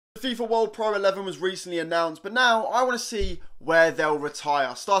FIFA World Pro 11 was recently announced, but now I want to see where they'll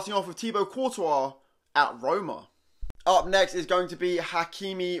retire. Starting off with Thibaut Courtois at Roma. Up next is going to be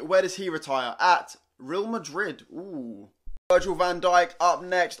Hakimi. Where does he retire? At Real Madrid. Ooh. Virgil van Dijk up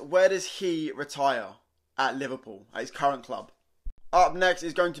next. Where does he retire? At Liverpool, at his current club. Up next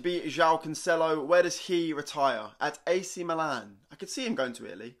is going to be João Cancelo. Where does he retire? At AC Milan. I could see him going to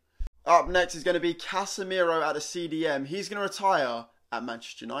Italy. Up next is going to be Casemiro at the CDM. He's going to retire at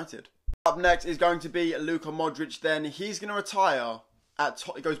Manchester United. Up next is going to be Luka Modric then. He's going to retire at...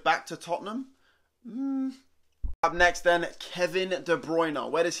 He goes back to Tottenham. Up next then, Kevin De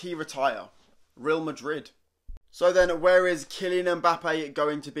Bruyne. Where does he retire? Real Madrid. So then, where is Kylian Mbappe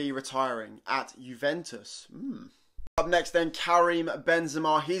going to be retiring? At Juventus. Up next then, Karim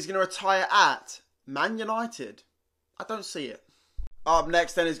Benzema. He's going to retire at Man United. I don't see it. Up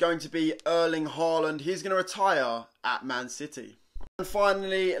next then is going to be Erling Haaland. He's going to retire at Man City. And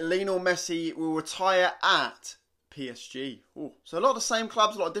finally, Lionel Messi will retire at PSG. Ooh, so a lot of the same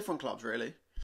clubs, a lot of different clubs really.